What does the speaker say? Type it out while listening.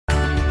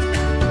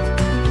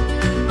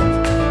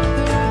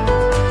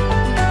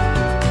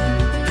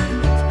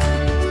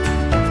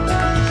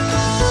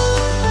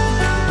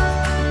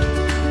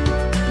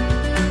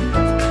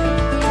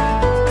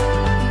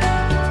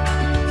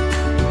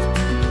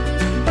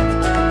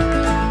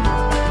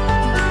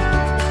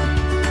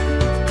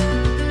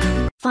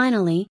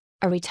Finally,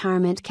 a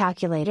retirement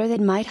calculator that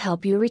might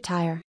help you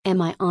retire.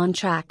 Am I on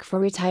track for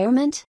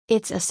retirement?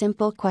 It's a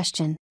simple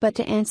question, but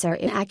to answer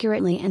it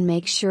accurately and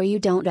make sure you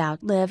don't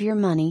outlive your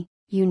money,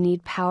 you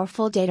need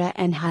powerful data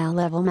and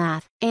high-level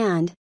math.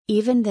 And,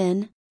 even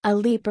then, a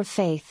leap of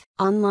faith.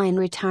 Online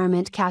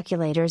retirement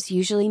calculators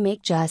usually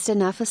make just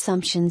enough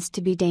assumptions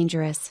to be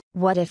dangerous.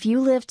 What if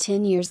you live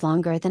 10 years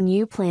longer than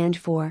you planned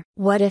for?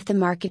 What if the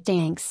market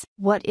tanks?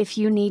 What if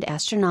you need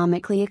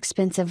astronomically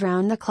expensive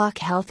round-the-clock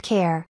health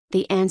care?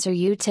 The answer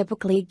you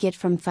typically get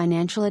from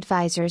financial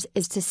advisors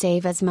is to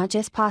save as much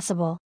as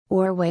possible,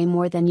 or way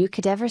more than you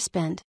could ever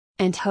spend,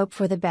 and hope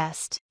for the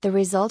best. The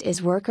result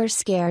is workers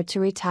scared to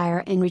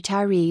retire and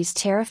retirees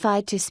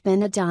terrified to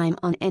spend a dime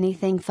on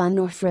anything fun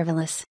or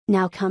frivolous.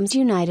 Now comes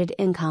United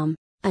Income,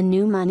 a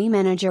new money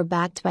manager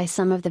backed by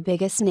some of the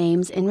biggest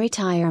names in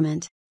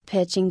retirement,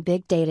 pitching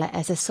big data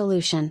as a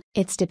solution.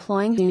 It's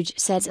deploying huge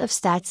sets of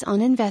stats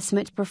on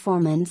investment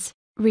performance,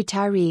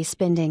 retiree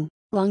spending,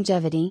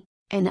 longevity,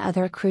 and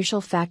other crucial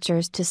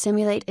factors to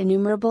simulate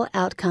innumerable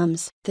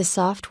outcomes. The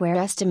software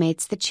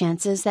estimates the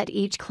chances that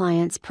each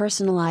client's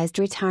personalized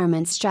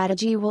retirement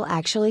strategy will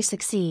actually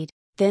succeed,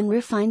 then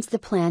refines the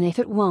plan if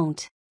it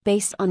won't,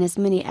 based on as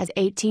many as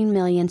 18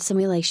 million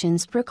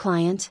simulations per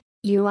client.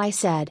 UI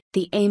said,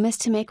 the aim is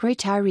to make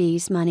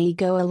retirees' money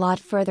go a lot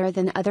further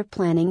than other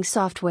planning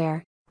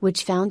software,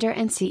 which founder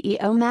and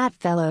CEO Matt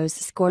Fellows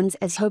scorns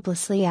as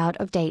hopelessly out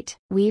of date.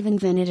 We've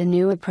invented a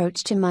new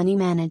approach to money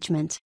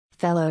management,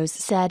 Fellows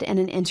said in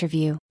an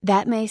interview.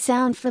 That may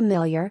sound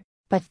familiar,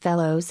 but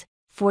Fellows,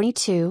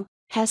 42,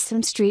 has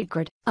some street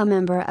cred. A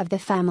member of the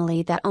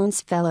family that owns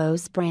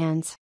Fellows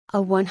Brands,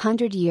 a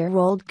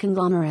 100-year-old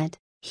conglomerate,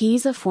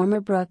 he's a former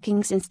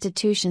Brookings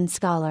Institution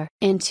scholar.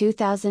 In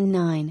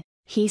 2009,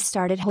 he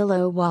started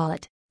Hello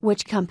Wallet,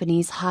 which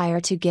companies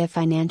hire to give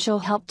financial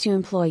help to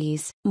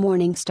employees.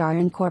 Morningstar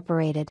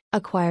Incorporated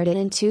acquired it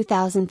in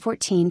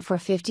 2014 for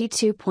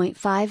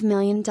 $52.5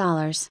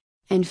 million.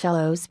 And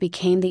Fellows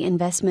became the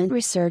investment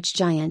research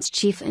giant's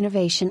chief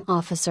innovation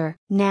officer.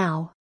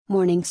 Now,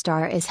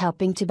 Morningstar is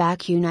helping to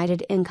back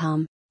United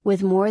Income,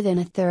 with more than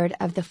a third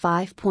of the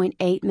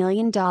 $5.8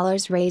 million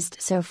raised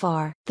so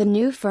far. The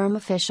new firm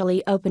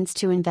officially opens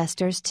to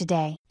investors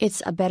today.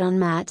 It's a bet on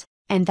Matt,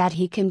 and that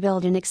he can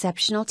build an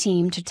exceptional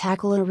team to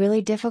tackle a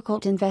really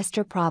difficult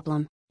investor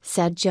problem,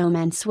 said Joe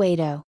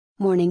Mansueto,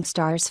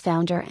 Morningstar's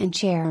founder and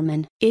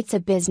chairman. It's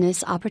a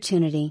business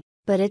opportunity,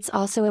 but it's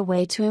also a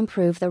way to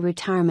improve the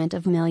retirement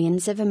of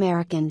millions of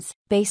Americans.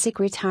 Basic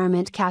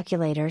retirement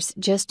calculators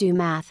just do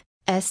math,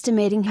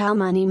 estimating how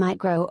money might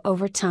grow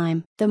over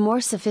time. The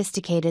more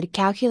sophisticated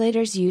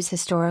calculators use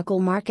historical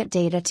market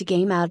data to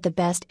game out the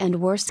best and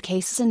worst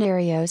case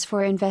scenarios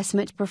for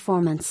investment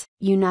performance.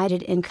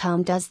 United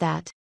Income does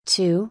that,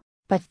 too,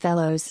 but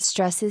Fellows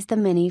stresses the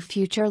many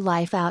future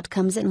life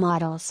outcomes it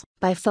models.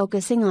 By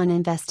focusing on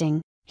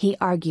investing, he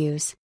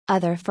argues,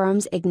 other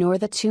firms ignore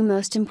the two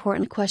most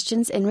important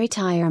questions in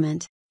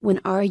retirement: when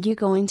are you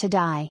going to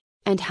die,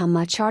 and how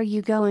much are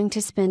you going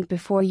to spend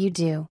before you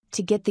do?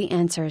 To get the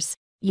answers,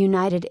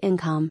 United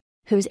Income,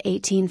 whose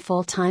 18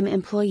 full-time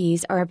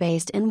employees are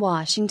based in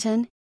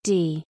Washington,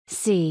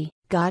 D.C.,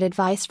 got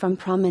advice from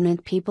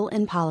prominent people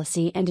in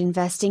policy and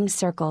investing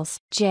circles.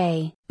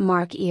 J.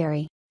 Mark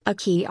Erie, a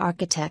key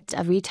architect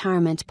of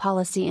retirement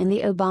policy in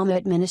the Obama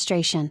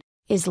administration,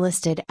 is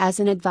listed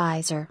as an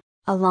advisor,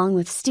 along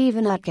with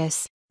Stephen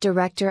Utkus,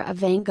 Director of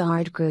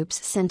Vanguard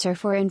Group's Center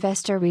for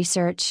Investor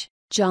Research,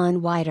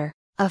 John Whiter,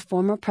 a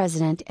former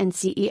president and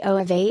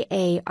CEO of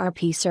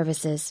AARP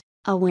Services,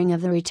 a wing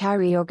of the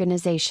retiree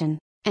organization,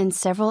 and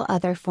several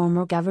other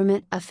former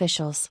government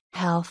officials.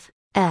 Health,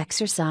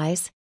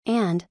 exercise,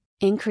 and,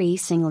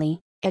 increasingly,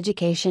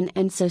 education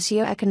and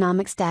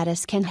socioeconomic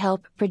status can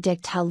help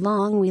predict how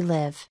long we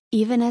live.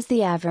 Even as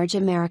the average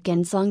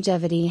American's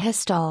longevity has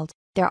stalled,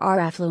 there are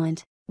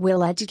affluent,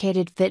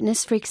 well-educated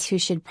fitness freaks who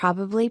should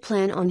probably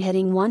plan on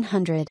hitting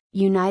 100.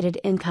 United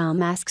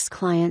Income asks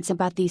clients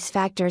about these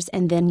factors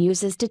and then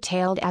uses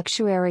detailed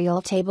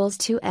actuarial tables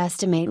to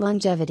estimate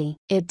longevity.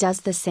 It does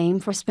the same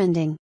for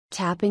spending,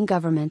 tapping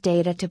government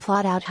data to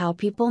plot out how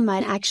people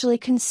might actually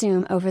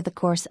consume over the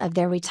course of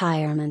their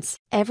retirements.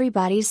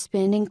 Everybody's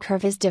spending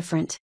curve is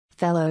different,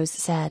 Fellows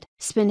said.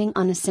 Spending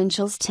on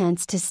essentials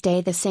tends to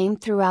stay the same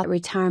throughout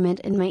retirement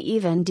and may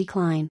even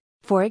decline.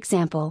 For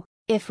example,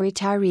 if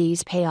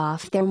retirees pay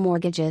off their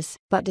mortgages.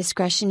 But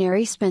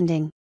discretionary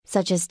spending,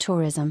 such as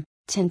tourism,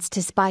 tends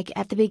to spike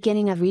at the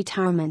beginning of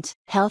retirement.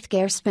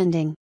 Healthcare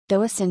spending,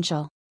 though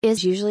essential,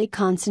 is usually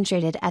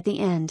concentrated at the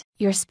end.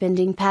 Your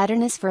spending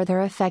pattern is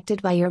further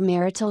affected by your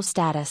marital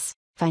status,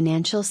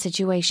 financial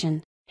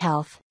situation,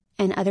 health,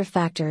 and other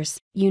factors.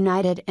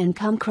 United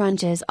Income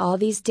crunches all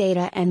these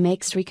data and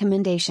makes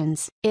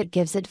recommendations. It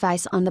gives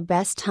advice on the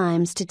best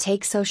times to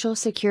take Social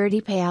Security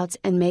payouts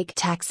and make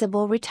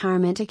taxable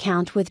retirement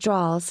account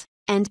withdrawals,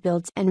 and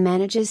builds and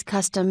manages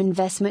custom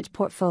investment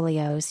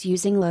portfolios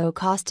using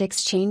low-cost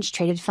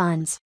exchange-traded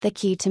funds. The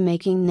key to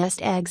making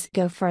nest eggs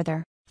go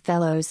further,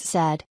 Fellows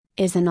said,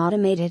 is an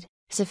automated,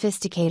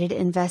 sophisticated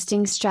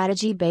investing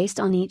strategy based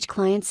on each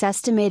client's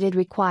estimated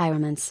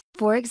requirements.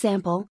 For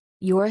example,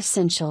 your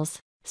essentials,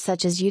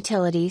 such as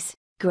utilities,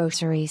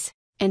 groceries,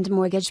 and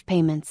mortgage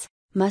payments,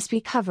 must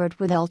be covered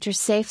with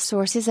ultra-safe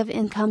sources of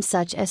income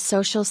such as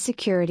Social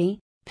Security,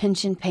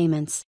 pension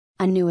payments,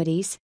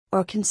 annuities,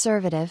 or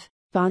conservative,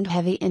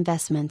 bond-heavy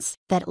investments.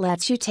 That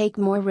lets you take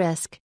more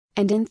risk,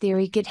 and in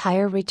theory get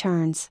higher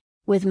returns,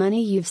 with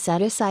money you've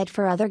set aside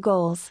for other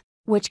goals,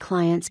 which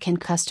clients can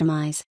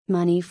customize.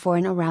 Money for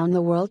an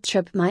around-the-world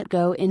trip might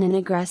go in an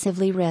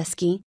aggressively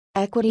risky,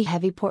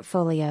 equity-heavy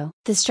portfolio.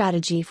 The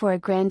strategy for a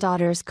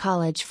granddaughter's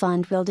college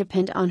fund will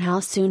depend on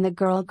how soon the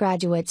girl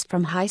graduates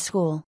from high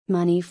school.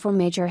 Money for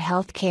major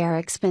health care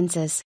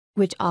expenses,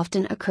 which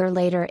often occur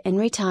later in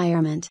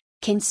retirement,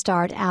 can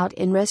start out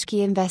in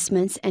risky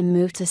investments and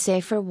move to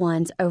safer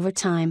ones over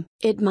time.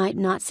 It might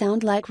not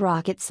sound like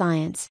rocket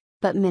science,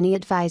 but many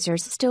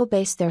advisors still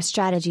base their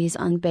strategies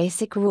on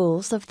basic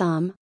rules of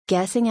thumb,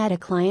 guessing at a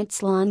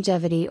client's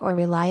longevity or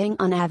relying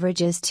on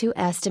averages to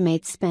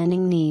estimate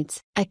spending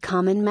needs. A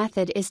common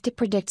method is to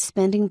predict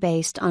spending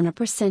based on a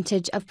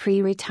percentage of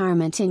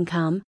pre-retirement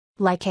income,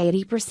 like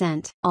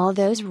 80%. All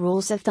those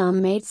rules of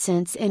thumb made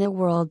sense in a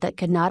world that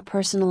could not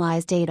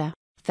personalize data,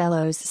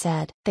 Fellows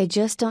said. They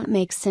just don't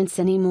make sense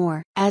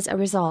anymore. As a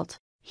result,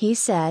 he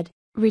said,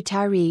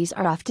 retirees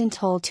are often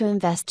told to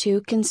invest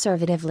too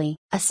conservatively.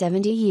 A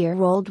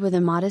 70-year-old with a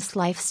modest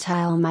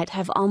lifestyle might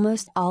have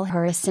almost all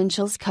her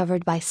essentials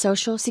covered by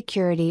Social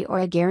Security or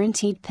a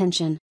guaranteed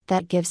pension,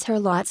 that gives her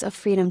lots of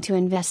freedom to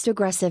invest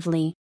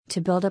aggressively,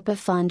 to build up a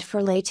fund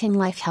for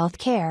late-in-life health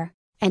care,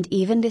 and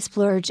even to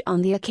splurge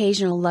on the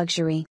occasional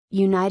luxury.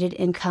 United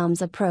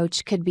Income's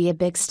approach could be a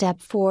big step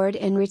forward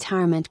in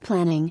retirement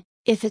planning,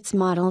 if its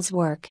models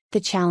work.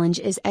 The challenge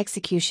is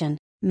execution,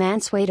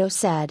 Mansueto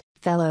said.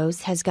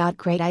 Fellows has got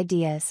great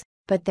ideas,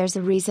 but there's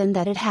a reason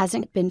that it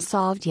hasn't been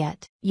solved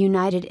yet.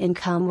 United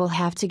Income will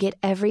have to get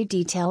every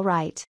detail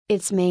right.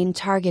 Its main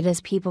target is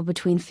people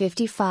between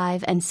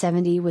 55 and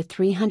 70 with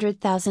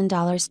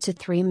 $300,000 to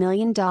 $3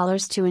 million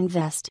to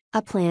invest.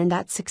 A plan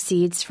that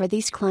succeeds for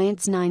these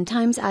clients 9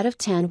 times out of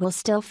 10 will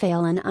still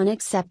fail an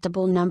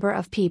unacceptable number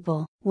of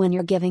people. When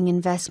you're giving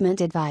investment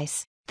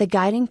advice, the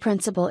guiding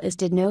principle is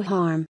did no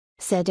harm,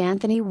 said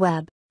Anthony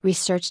Webb,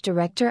 Research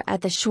Director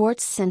at the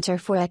Schwartz Center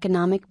for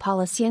Economic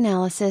Policy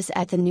Analysis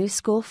at the New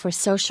School for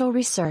Social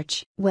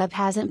Research. Webb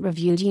hasn't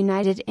reviewed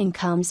United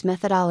Income's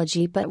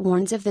methodology but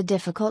warns of the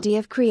difficulty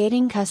of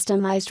creating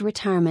customized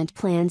retirement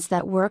plans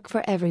that work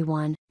for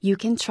everyone. You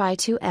can try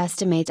to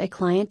estimate a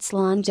client's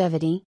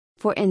longevity,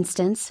 for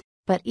instance,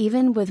 but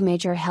even with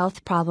major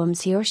health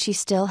problems he or she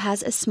still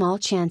has a small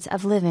chance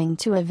of living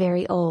to a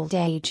very old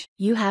age.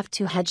 You have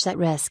to hedge that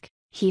risk,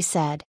 he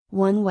said.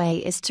 One way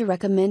is to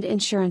recommend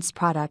insurance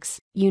products.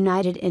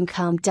 United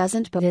Income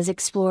doesn't but is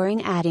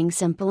exploring adding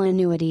simple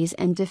annuities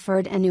and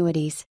deferred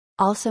annuities,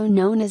 also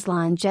known as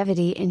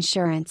longevity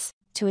insurance,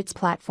 to its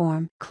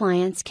platform.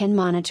 Clients can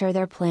monitor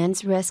their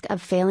plan's risk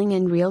of failing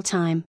in real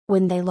time.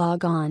 When they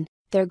log on,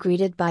 they're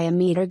greeted by a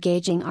meter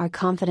gauging our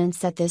confidence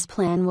that this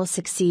plan will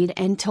succeed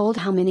and told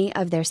how many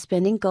of their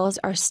spending goals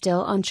are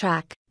still on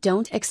track.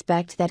 Don't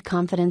expect that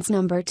confidence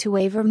number to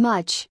waver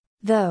much,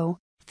 though,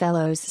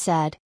 Fellows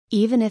said.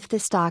 Even if the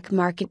stock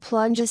market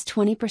plunges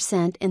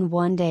 20% in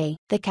one day.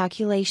 The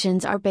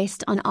calculations are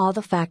based on all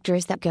the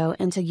factors that go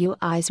into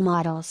UI's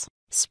models,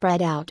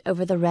 spread out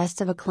over the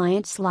rest of a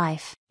client's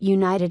life.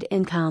 United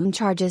Income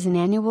charges an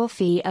annual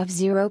fee of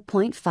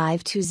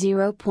 0.5 to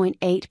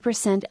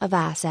 0.8% of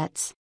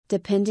assets,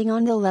 depending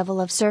on the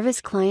level of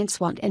service clients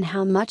want and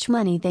how much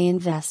money they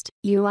invest.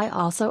 UI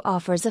also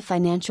offers a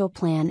financial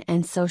plan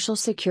and Social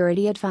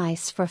Security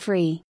advice for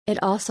free.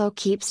 It also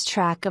keeps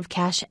track of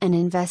cash and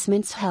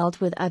investments held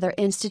with other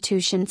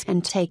institutions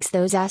and takes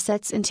those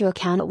assets into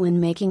account when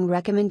making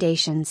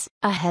recommendations.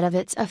 Ahead of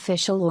its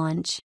official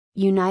launch,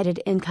 United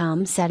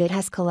Income said it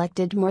has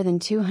collected more than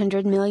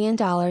 $200 million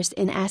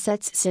in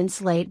assets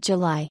since late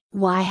July.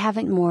 Why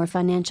haven't more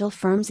financial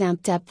firms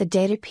amped up the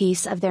data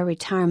piece of their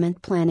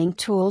retirement planning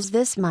tools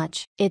this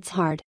much? It's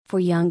hard. For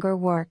younger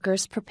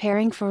workers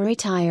preparing for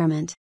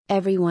retirement,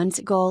 everyone's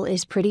goal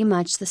is pretty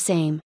much the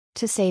same,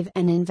 to save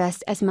and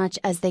invest as much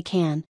as they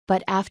can.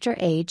 But after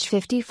age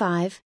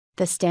 55,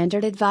 the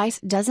standard advice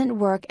doesn't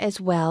work as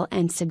well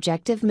and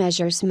subjective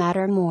measures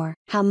matter more.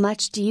 How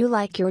much do you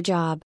like your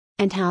job?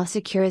 And how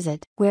secure is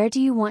it? Where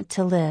do you want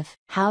to live?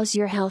 How's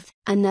your health?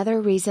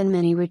 Another reason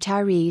many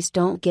retirees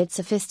don't get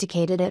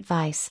sophisticated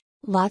advice.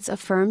 Lots of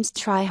firms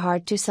try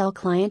hard to sell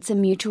clients a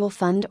mutual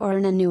fund or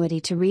an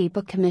annuity to reap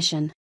a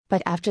commission,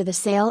 but after the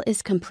sale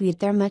is complete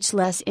they're much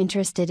less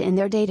interested in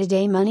their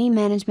day-to-day money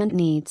management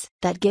needs.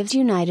 That gives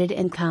United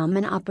Income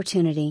an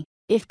opportunity,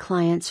 if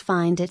clients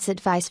find its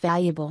advice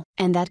valuable.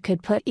 And that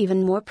could put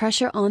even more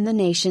pressure on the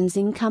nation's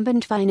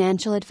incumbent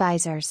financial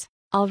advisors,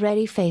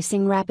 already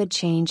facing rapid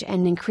change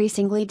and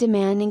increasingly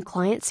demanding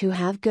clients who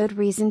have good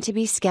reason to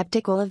be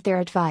skeptical of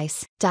their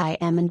advice.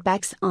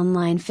 Diamondback's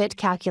online fit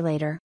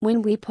calculator.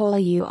 When we poll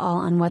you all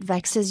on what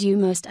vexes you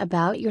most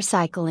about your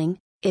cycling,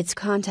 it's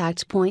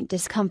contact point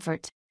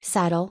discomfort,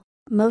 saddle,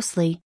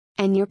 mostly,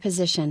 and your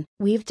position.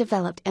 We've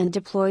developed and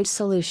deployed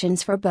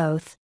solutions for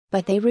both,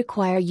 but they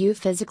require you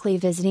physically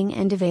visiting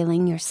and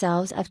availing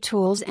yourselves of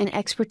tools and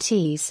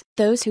expertise.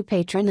 Those who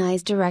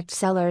patronize direct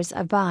sellers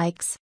of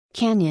bikes,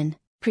 Canyon,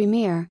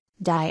 Premier,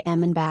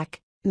 Diamondback,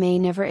 may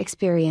never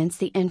experience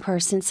the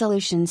in-person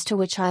solutions to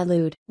which I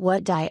allude.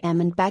 What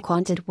Diamondback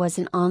wanted was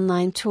an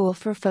online tool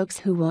for folks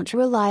who won't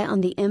rely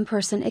on the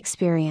in-person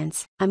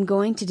experience. I'm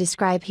going to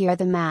describe here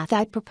the math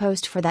I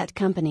proposed for that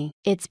company.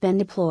 It's been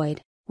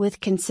deployed,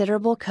 with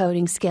considerable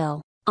coding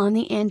skill, on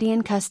the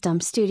Andean Custom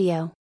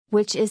Studio,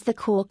 which is the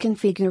cool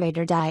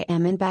configurator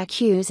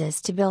Diamondback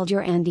uses to build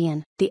your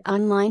Andean. The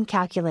online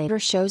calculator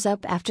shows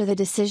up after the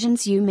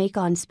decisions you make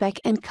on spec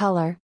and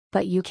color,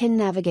 but you can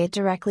navigate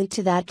directly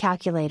to that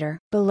calculator.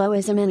 Below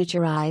is a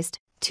miniaturized,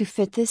 to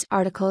fit this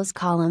article's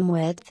column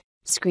width,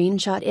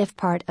 screenshot if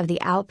part of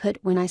the output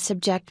when I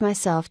subject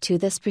myself to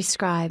this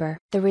prescriber.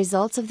 The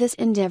results of this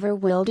endeavor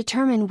will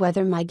determine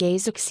whether my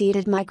gaze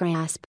exceeded my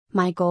grasp.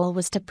 My goal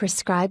was to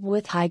prescribe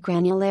with high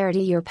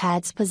granularity your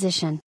pad's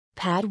position,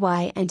 pad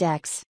Y and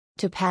X,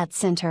 to pad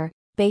center,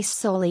 based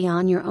solely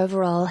on your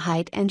overall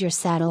height and your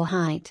saddle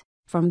height,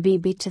 from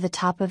BB to the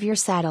top of your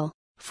saddle,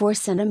 4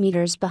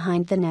 centimeters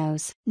behind the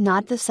nose.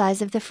 Not the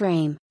size of the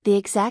frame, the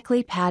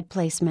exactly pad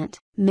placement.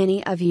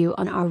 Many of you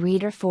on our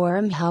reader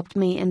forum helped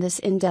me in this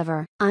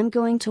endeavor. I'm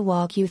going to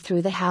walk you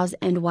through the hows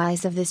and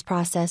whys of this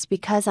process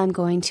because I'm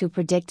going to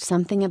predict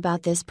something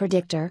about this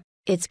predictor.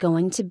 It's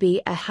going to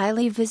be a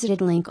highly visited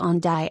link on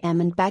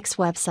Diamondback's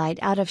website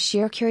out of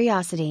sheer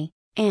curiosity,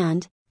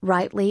 and,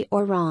 rightly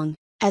or wrong,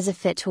 as a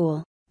fit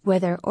tool,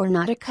 whether or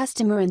not a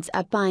customer ends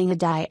up buying a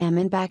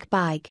Diamondback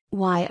bike.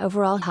 Why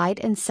overall height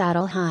and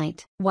saddle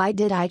height? Why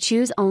did I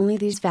choose only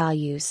these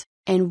values,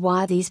 and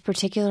why these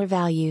particular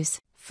values?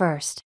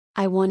 First,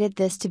 I wanted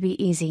this to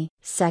be easy.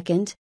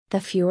 Second, the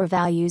fewer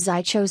values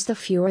I chose, the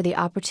fewer the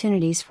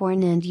opportunities for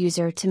an end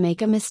user to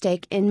make a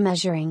mistake in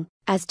measuring.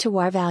 As to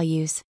why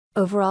values,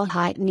 overall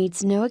height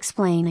needs no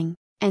explaining,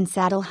 and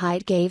saddle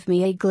height gave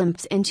me a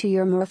glimpse into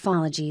your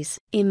morphologies.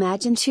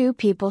 Imagine two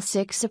people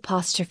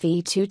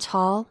 6'2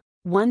 tall,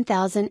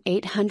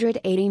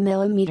 1,880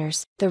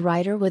 millimeters. The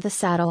rider with a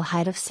saddle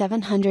height of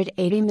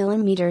 780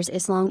 millimeters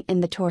is long in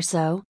the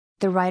torso,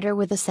 the rider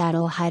with a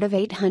saddle height of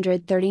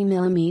 830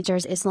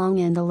 millimeters is long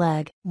in the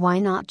leg. Why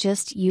not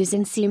just use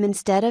inseam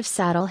instead of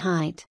saddle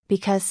height?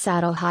 Because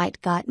saddle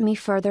height got me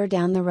further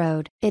down the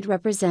road. It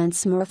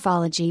represents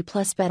morphology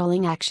plus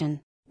pedaling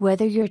action,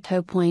 whether you're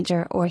toe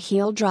pointer or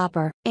heel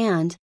dropper.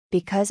 And,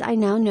 because I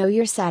now know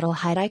your saddle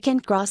height, I can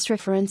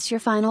cross-reference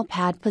your final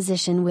pad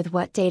position with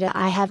what data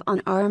I have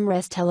on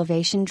armrest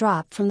elevation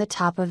drop from the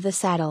top of the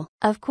saddle.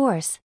 Of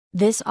course,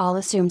 this all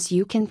assumes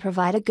you can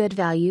provide a good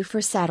value for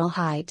saddle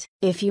height.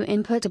 If you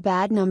input a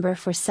bad number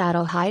for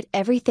saddle height,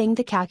 everything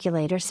the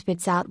calculator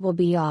spits out will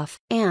be off.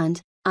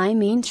 And, I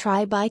mean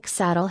tri-bike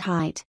saddle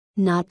height,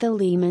 not the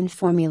Lehman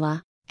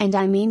formula, and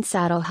I mean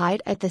saddle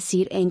height at the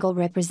seat angle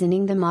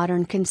representing the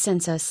modern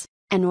consensus.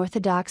 An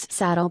orthodox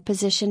saddle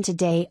position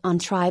today on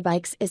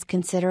tri-bikes is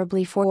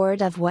considerably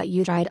forward of what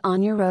you'd ride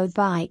on your road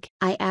bike.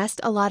 I asked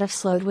a lot of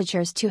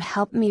slowdwitchers to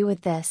help me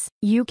with this.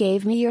 You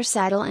gave me your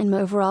saddle and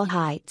overall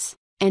heights,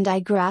 and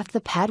I graphed the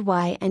pad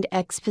Y and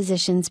X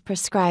positions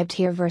prescribed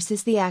here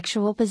versus the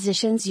actual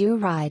positions you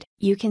ride.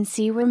 You can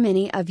see where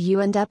many of you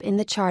end up in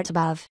the chart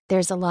above.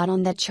 There's a lot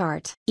on that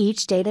chart.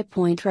 Each data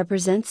point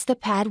represents the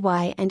pad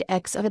Y and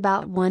X of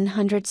about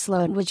 100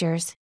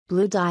 slowdwitchers,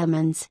 blue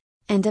diamonds,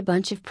 and a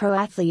bunch of pro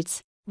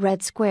athletes,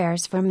 red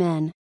squares for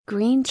men,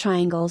 green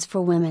triangles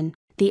for women.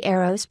 The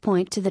arrows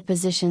point to the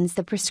positions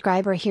the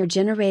prescriber here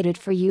generated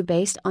for you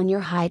based on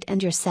your height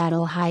and your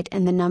saddle height,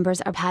 and the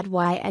numbers are pad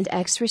Y and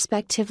X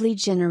respectively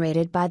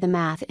generated by the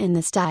math in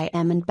this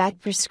Diamondback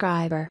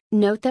prescriber.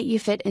 Note that you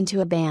fit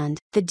into a band.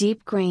 The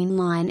deep green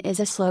line is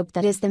a slope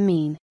that is the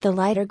mean. The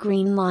lighter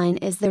green line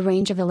is the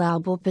range of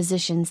allowable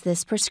positions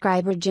this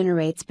prescriber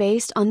generates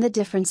based on the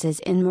differences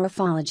in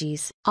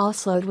morphologies. All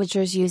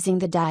slowdwitchers using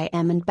the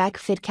Diamondback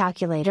fit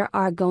calculator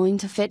are going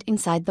to fit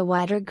inside the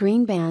wider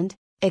green band,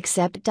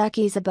 except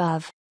Duckies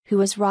above, who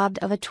was robbed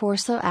of a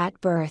torso at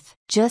birth.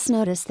 Just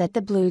notice that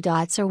the blue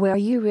dots are where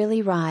you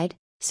really ride,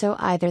 so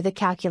either the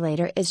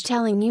calculator is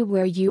telling you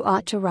where you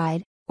ought to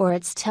ride, or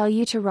it's tell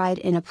you to ride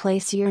in a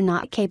place you're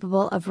not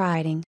capable of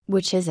riding.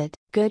 Which is it?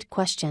 Good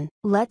question.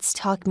 Let's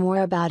talk more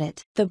about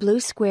it. The blue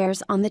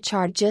squares on the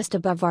chart just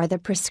above are the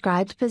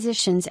prescribed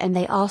positions, and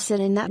they all sit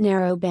in that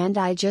narrow band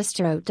I just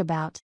wrote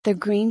about. The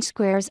green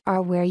squares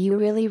are where you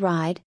really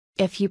ride,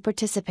 if you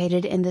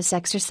participated in this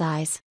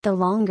exercise. The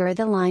longer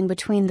the line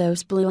between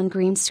those blue and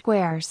green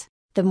squares,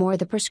 the more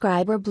the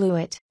prescriber blew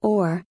it.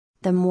 Or,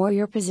 the more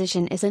your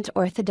position isn't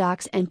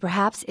orthodox and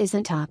perhaps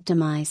isn't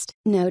optimized.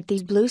 Note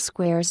these blue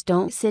squares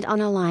don't sit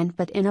on a line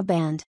but in a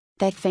band,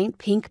 that faint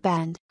pink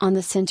band. On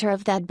the center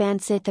of that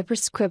band sit the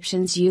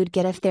prescriptions you'd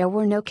get if there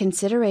were no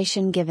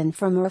consideration given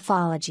for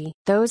morphology.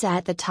 Those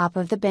at the top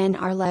of the band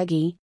are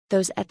leggy,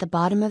 those at the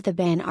bottom of the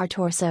band are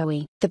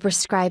torso-y. The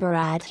prescriber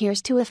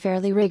adheres to a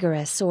fairly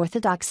rigorous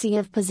orthodoxy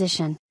of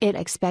position. It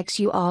expects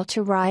you all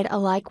to ride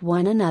alike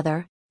one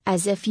another,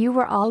 as if you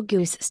were all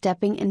goose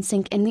stepping in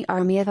sync in the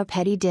army of a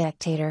petty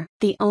dictator.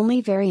 The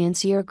only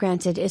variance you're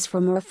granted is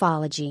for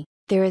morphology.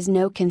 There is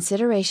no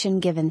consideration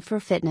given for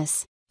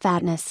fitness,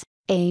 fatness,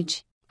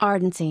 age,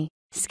 ardency,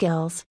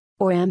 skills,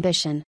 or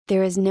ambition.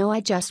 There is no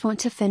 "I just want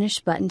to finish"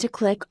 button to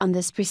click on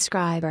this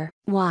prescriber.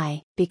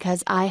 Why?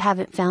 Because I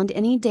haven't found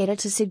any data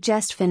to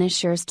suggest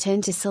finishers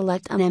tend to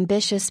select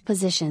unambitious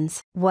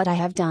positions. What I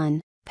have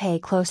done, pay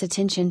close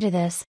attention to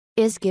this,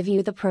 is give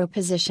you the pro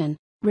position.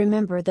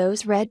 Remember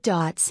those red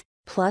dots,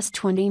 plus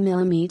 20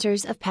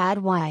 millimeters of pad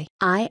Y.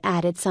 I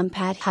added some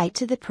pad height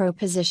to the pro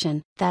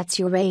position. That's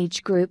your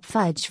age group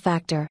fudge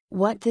factor.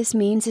 What this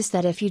means is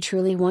that if you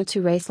truly want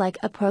to race like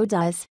a pro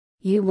does,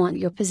 you want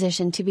your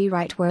position to be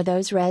right where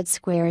those red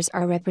squares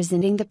are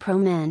representing the pro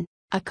men,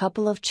 a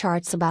couple of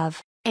charts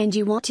above, and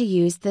you want to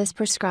use this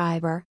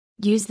prescriber.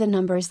 Use the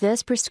numbers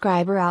this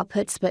prescriber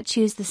outputs, but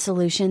choose the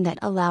solution that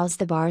allows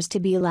the bars to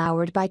be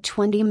lowered by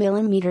 20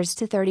 mm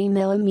to 30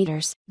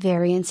 mm.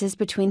 Variances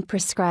between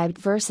prescribed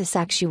versus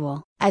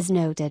actual. As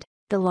noted,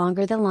 the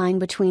longer the line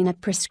between a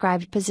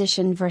prescribed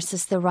position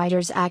versus the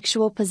writer's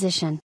actual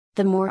position,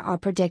 the more our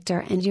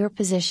predictor and your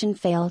position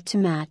fail to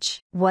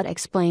match. What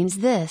explains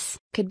this?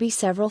 Could be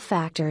several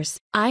factors.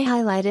 I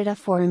highlighted a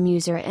forum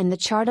user in the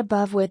chart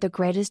above with the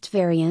greatest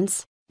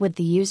variance, with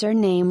the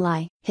username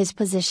Lie. His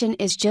position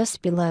is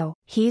just below.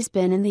 He's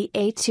been in the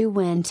A2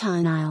 win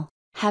aisle,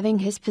 having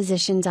his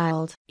position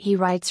dialed. He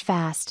writes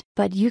fast,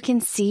 but you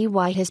can see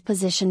why his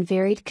position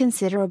varied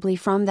considerably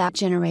from that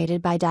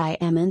generated by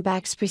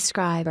Diamondback's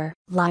prescriber.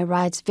 Lie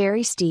rides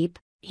very steep,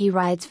 he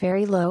rides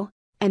very low,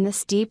 and the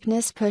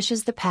steepness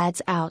pushes the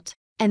pads out,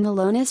 and the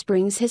lowness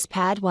brings his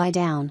pad Y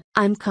down.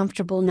 I'm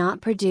comfortable not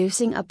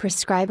producing a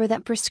prescriber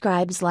that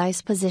prescribes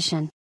Lie's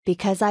position,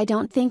 because I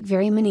don't think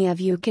very many of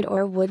you could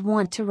or would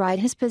want to ride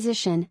his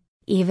position,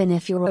 even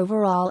if your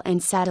overall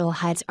and saddle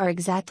heights are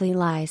exactly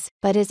Lie's.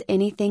 But is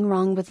anything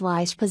wrong with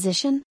Lie's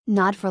position?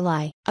 Not for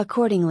Lie.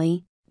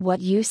 Accordingly, what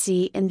you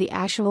see in the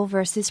actual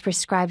versus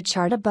prescribed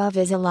chart above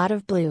is a lot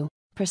of blue,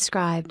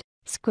 prescribed,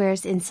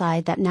 squares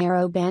inside that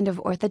narrow band of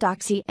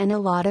orthodoxy and a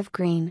lot of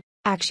green,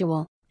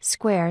 actual,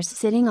 squares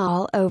sitting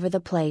all over the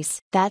place.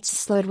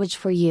 That's slowdwage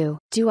for you.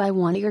 Do I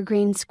want your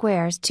green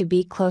squares to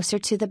be closer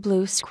to the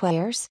blue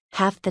squares?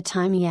 Half the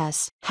time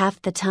yes.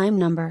 Half the time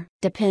number.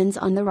 Depends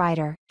on the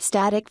writer.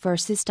 Static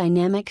versus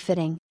dynamic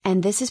fitting.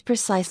 And this is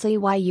precisely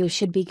why you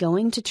should be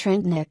going to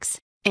Trent Nix,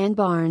 Ann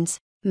Barnes,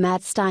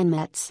 Matt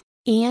Steinmetz,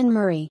 Ian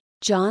Murray,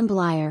 John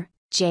Blyer,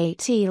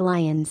 J.T.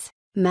 Lyons,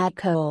 Matt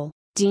Cole,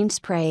 Dean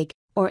Sprague,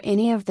 or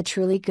any of the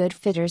truly good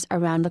fitters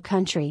around the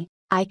country.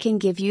 I can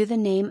give you the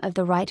name of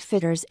the right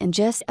fitters in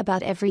just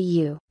about every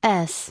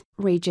U.S.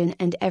 region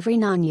and every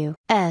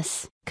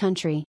non-U.S.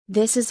 country.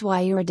 This is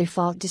why your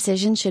default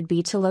decision should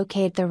be to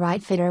locate the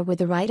right fitter with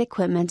the right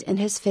equipment in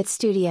his fit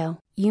studio.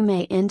 You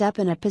may end up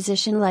in a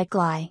position like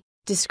Lie,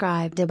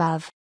 described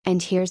above,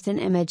 and here's an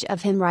image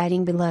of him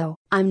riding below.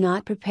 I'm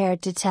not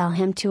prepared to tell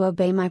him to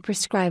obey my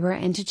prescriber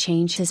and to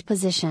change his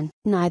position.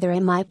 Neither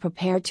am I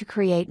prepared to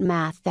create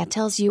math that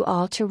tells you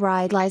all to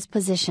ride Lie's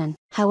position.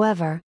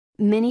 However,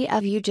 many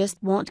of you just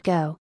won't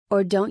go,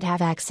 or don't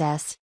have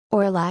access,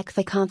 or lack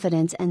the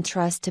confidence and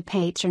trust to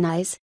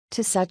patronize,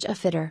 to such a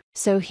fitter.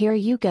 So here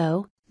you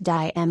go,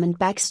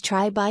 Diamondback's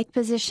tri-bike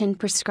position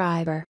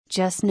prescriber.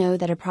 Just know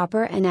that a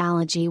proper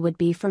analogy would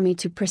be for me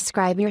to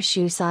prescribe your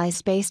shoe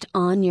size based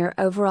on your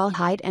overall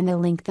height and the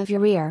length of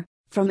your ear,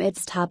 from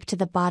its top to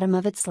the bottom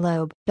of its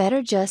lobe.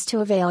 Better just to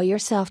avail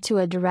yourself to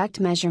a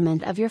direct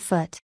measurement of your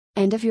foot,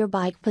 and of your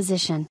bike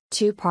position.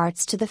 2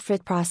 parts to the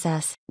fit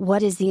process.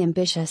 What is the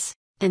ambitious,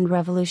 and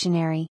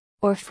revolutionary,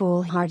 or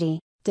foolhardy,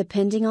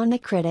 depending on the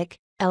critic,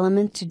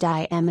 element to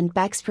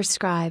Diamondback's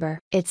prescriber?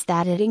 It's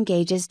that it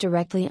engages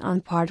directly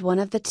on part 1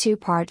 of the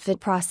 2-part fit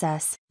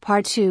process.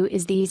 Part 2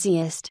 is the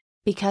easiest,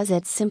 because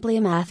it's simply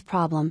a math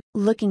problem.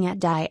 Looking at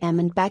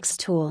Diamondback's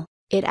tool,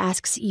 it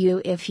asks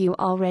you if you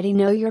already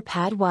know your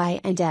pad Y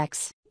and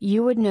X.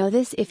 You would know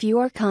this if you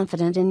are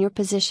confident in your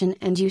position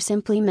and you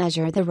simply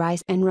measure the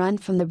rise and run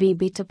from the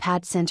BB to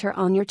pad center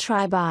on your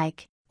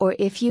tri-bike, or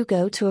if you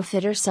go to a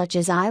fitter such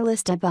as I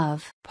list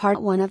above.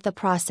 Part 1 of the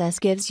process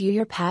gives you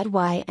your pad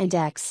Y and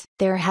X.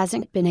 There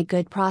hasn't been a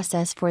good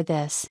process for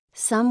this.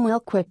 Some will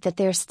quip that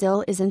there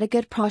still isn't a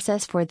good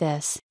process for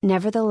this.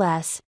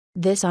 Nevertheless,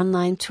 this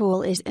online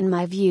tool is in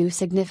my view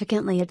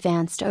significantly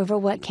advanced over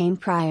what came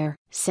prior.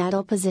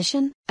 Saddle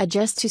position,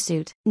 adjust to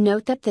suit.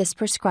 Note that this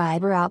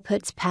prescriber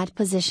outputs pad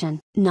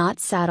position, not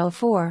saddle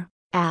fore,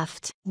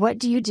 aft. What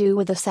do you do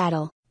with a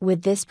saddle?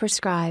 With this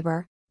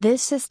prescriber,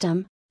 this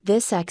system,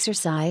 this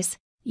exercise,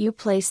 you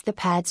place the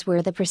pads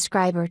where the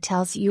prescriber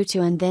tells you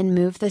to and then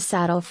move the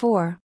saddle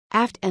fore,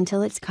 aft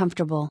until it's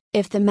comfortable.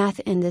 If the math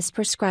in this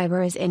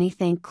prescriber is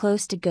anything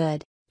close to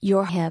good,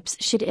 your hips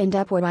should end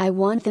up where I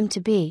want them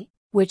to be,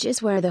 which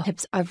is where the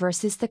hips are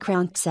versus the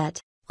crown set,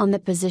 on the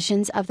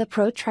positions of the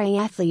pro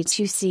triathletes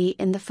you see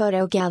in the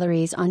photo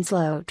galleries on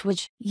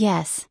slowdwage.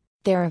 Yes,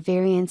 there are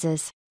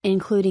variances,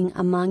 including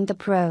among the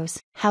pros.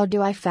 How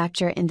do I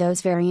factor in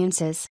those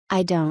variances?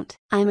 I don't.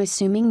 I'm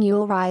assuming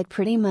you'll ride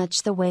pretty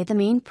much the way the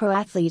mean pro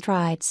athlete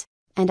rides.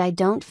 And I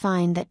don't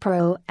find that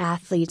pro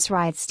athletes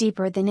ride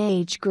steeper than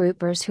age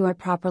groupers who are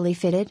properly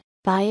fitted,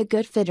 by a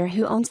good fitter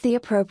who owns the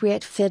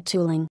appropriate fit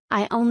tooling.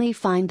 I only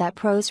find that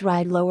pros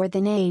ride lower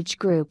than age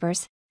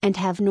groupers, and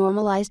have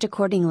normalized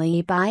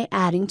accordingly by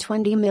adding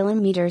 20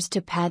 mm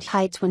to pad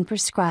heights when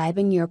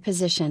prescribing your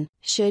position.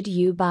 Should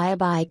you buy a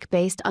bike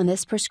based on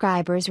this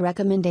prescriber's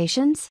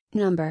recommendations?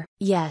 Number: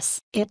 yes,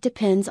 it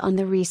depends on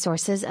the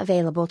resources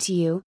available to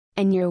you,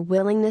 and your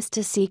willingness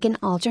to seek an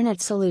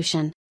alternate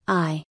solution,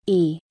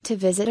 i.e., to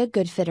visit a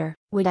good fitter.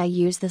 Would I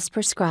use this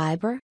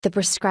prescriber? The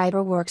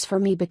prescriber works for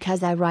me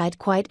because I ride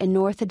quite an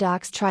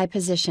orthodox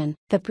tri-position.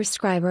 The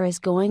prescriber is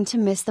going to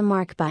miss the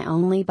mark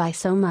only by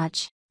so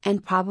much,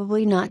 and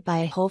probably not by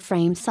a whole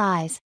frame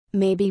size,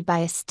 maybe by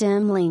a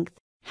stem length.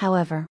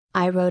 However,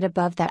 I wrote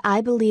above that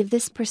I believe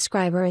this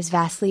prescriber is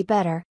vastly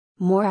better,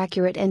 more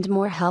accurate and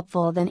more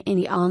helpful than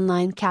any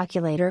online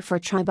calculator for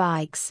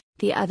tri-bikes.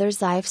 The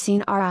others I've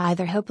seen are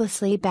either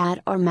hopelessly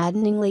bad or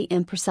maddeningly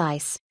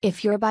imprecise.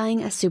 If you're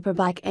buying a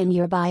superbike and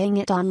you're buying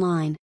it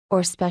online,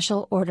 or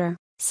special order,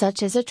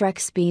 such as a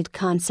Trek Speed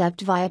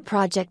concept via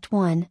Project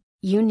One,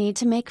 you need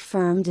to make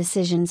firm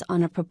decisions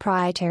on a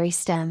proprietary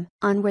stem,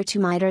 on where to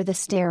miter the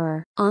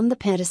steerer, on the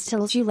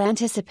pedestals you'll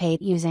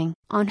anticipate using,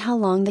 on how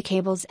long the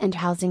cables and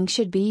housing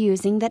should be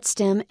using that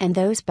stem and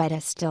those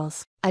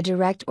pedestals. A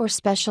direct or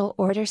special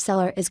order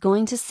seller is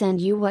going to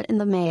send you what in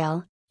the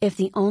mail. If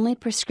the only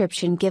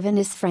prescription given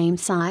is frame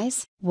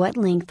size, what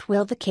length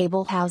will the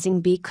cable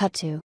housing be cut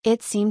to?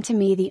 It seemed to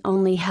me the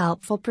only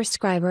helpful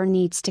prescriber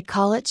needs to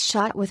call its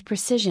shot with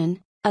precision.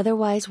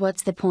 Otherwise,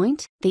 what's the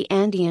point? The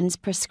Andean's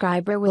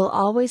prescriber will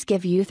always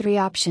give you 3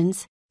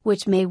 options,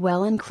 which may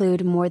well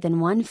include more than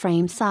one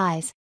frame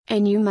size,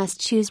 and you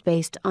must choose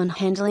based on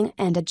handling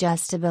and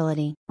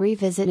adjustability.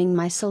 Revisiting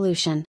my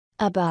solution,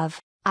 above,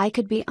 I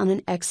could be on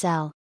an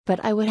XL,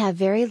 but I would have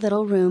very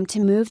little room to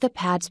move the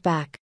pads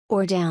back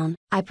or down.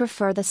 I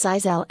prefer the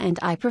size L and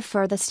I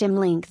prefer the stem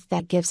length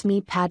that gives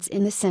me pads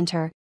in the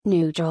center,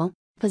 neutral,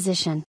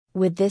 position.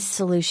 With this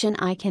solution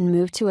I can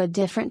move to a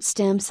different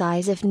stem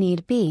size if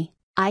need be.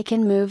 I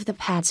can move the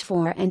pads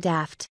fore and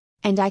aft,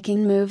 and I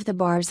can move the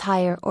bars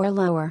higher or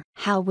lower.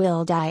 How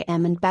will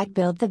Diamondback Back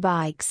build the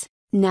bikes,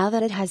 now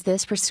that it has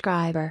this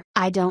prescriber?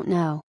 I don't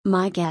know.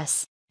 My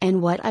guess, and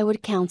what I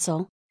would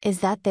counsel, is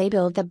that they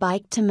build the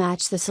bike to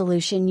match the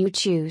solution you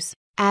choose,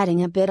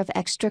 adding a bit of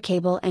extra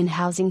cable and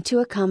housing to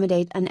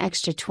accommodate an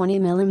extra 20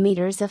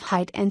 mm of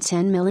height and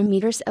 10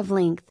 mm of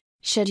length,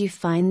 should you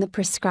find the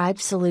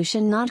prescribed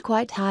solution not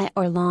quite high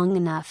or long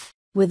enough,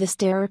 with a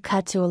steerer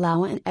cut to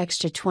allow an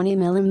extra 20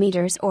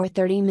 mm or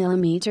 30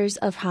 mm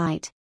of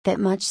height, that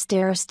much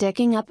steerer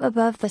sticking up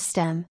above the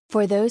stem.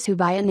 For those who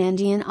buy an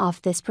Andean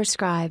off this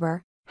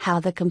prescriber, how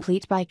the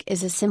complete bike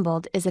is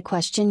assembled is a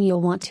question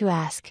you'll want to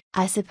ask.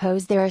 I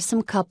suppose there are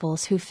some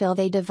couples who feel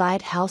they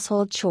divide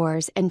household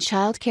chores and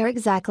childcare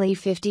exactly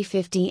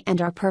 50-50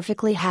 and are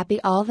perfectly happy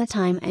all the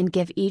time and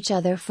give each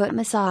other foot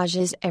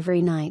massages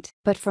every night.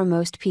 But for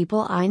most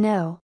people I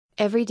know,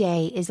 every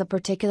day is a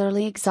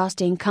particularly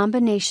exhausting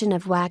combination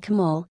of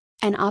whack-a-mole,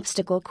 an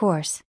obstacle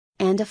course,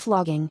 and a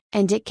flogging.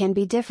 And it can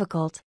be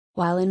difficult,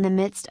 while in the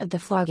midst of the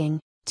flogging,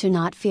 to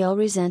not feel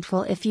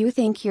resentful if you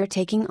think you're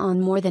taking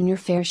on more than your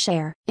fair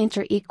share.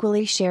 Enter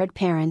Equally Shared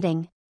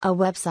Parenting, a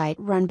website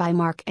run by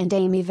Mark and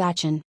Amy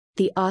Vachin,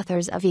 the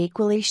authors of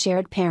Equally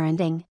Shared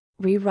Parenting,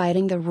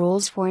 Rewriting the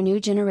Rules for a New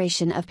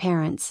Generation of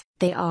Parents.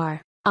 They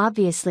are,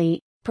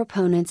 obviously,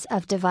 proponents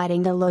of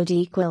dividing the load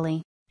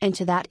equally, and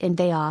to that end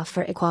they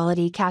offer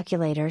equality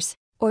calculators,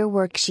 or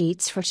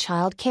worksheets for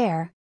child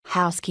care,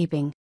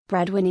 housekeeping,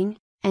 breadwinning,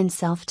 and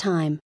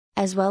self-time,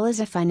 as well as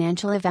a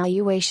financial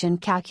evaluation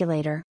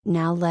calculator.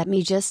 Now let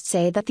me just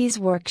say that these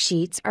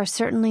worksheets are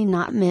certainly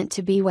not meant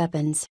to be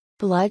weapons,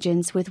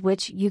 bludgeons with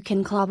which you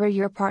can clobber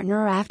your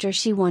partner after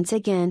she once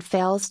again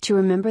fails to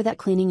remember that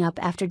cleaning up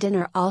after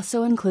dinner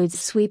also includes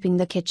sweeping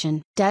the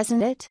kitchen.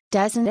 Doesn't it?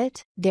 Doesn't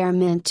it? They're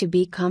meant to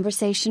be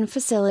conversation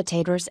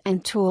facilitators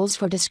and tools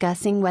for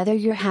discussing whether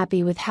you're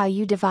happy with how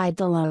you divide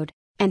the load,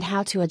 and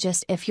how to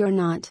adjust if you're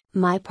not.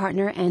 My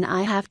partner and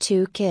I have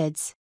 2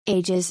 kids,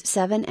 ages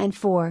 7 and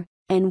 4.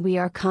 And we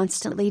are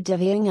constantly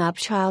divvying up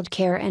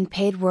childcare and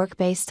paid work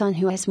based on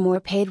who has more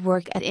paid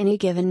work at any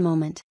given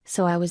moment.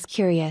 So I was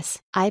curious.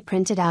 I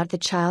printed out the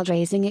child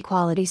raising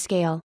equality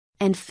scale,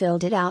 and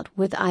filled it out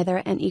with either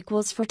an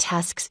equals for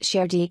tasks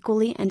shared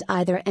equally and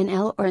either an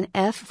L or an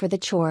F for the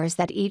chores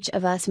that each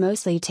of us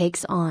mostly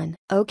takes on.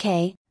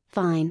 Okay,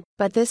 fine.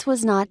 But this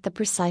was not the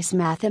precise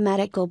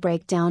mathematical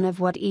breakdown of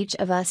what each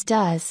of us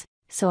does,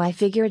 so I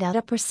figured out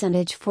a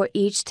percentage for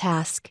each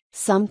task.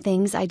 Some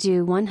things I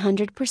do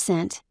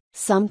 100%.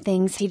 Some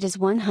things he does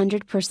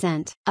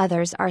 100%.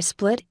 Others are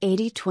split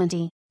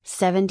 80-20,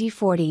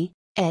 70-40,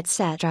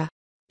 etc.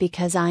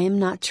 Because I am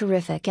not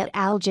terrific at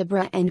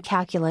algebra and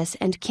calculus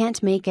and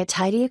can't make a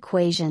tidy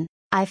equation,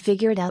 I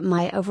figured out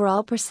my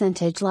overall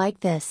percentage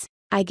like this.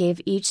 I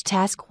gave each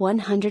task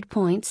 100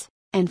 points,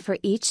 and for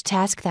each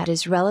task that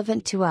is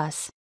relevant to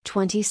us,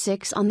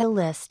 26 on the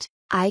list,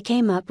 I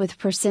came up with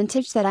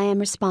percentage that I am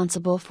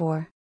responsible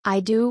for. I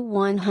do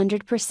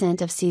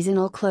 100% of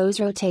seasonal clothes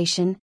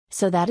rotation,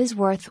 so that is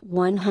worth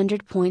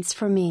 100 points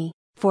for me,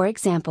 for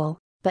example,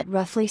 but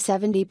roughly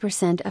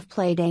 70% of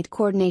playdate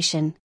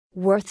coordination,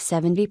 worth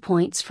 70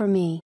 points for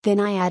me. Then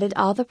I added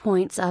all the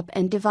points up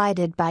and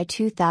divided by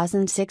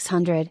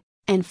 2,600,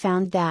 and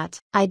found that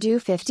I do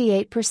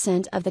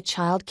 58% of the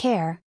child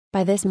care,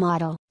 by this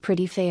model.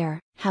 Pretty fair.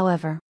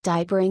 However,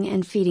 diapering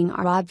and feeding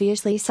are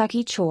obviously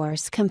sucky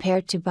chores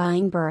compared to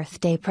buying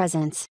birthday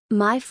presents.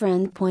 My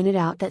friend pointed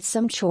out that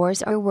some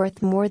chores are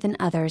worth more than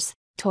others.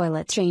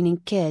 Toilet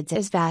training kids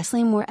is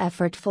vastly more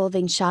effortful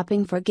than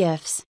shopping for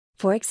gifts,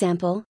 for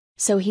example,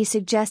 so he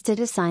suggested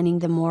assigning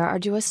the more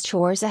arduous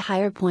chores a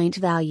higher point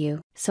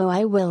value. So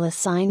I will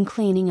assign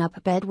cleaning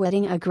up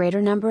bedwetting a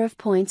greater number of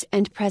points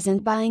and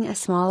present buying a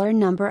smaller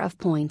number of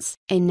points.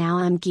 And now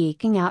I'm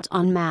geeking out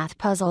on math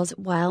puzzles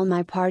while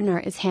my partner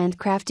is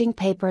handcrafting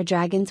paper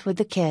dragons with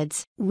the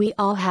kids. We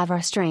all have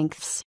our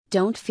strengths.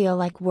 Don't feel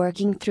like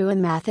working through a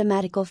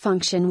mathematical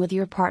function with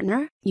your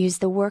partner? Use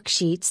the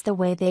worksheets the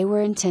way they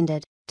were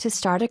intended, to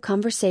start a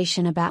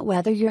conversation about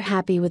whether you're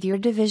happy with your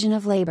division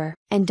of labor.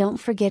 And don't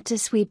forget to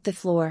sweep the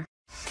floor.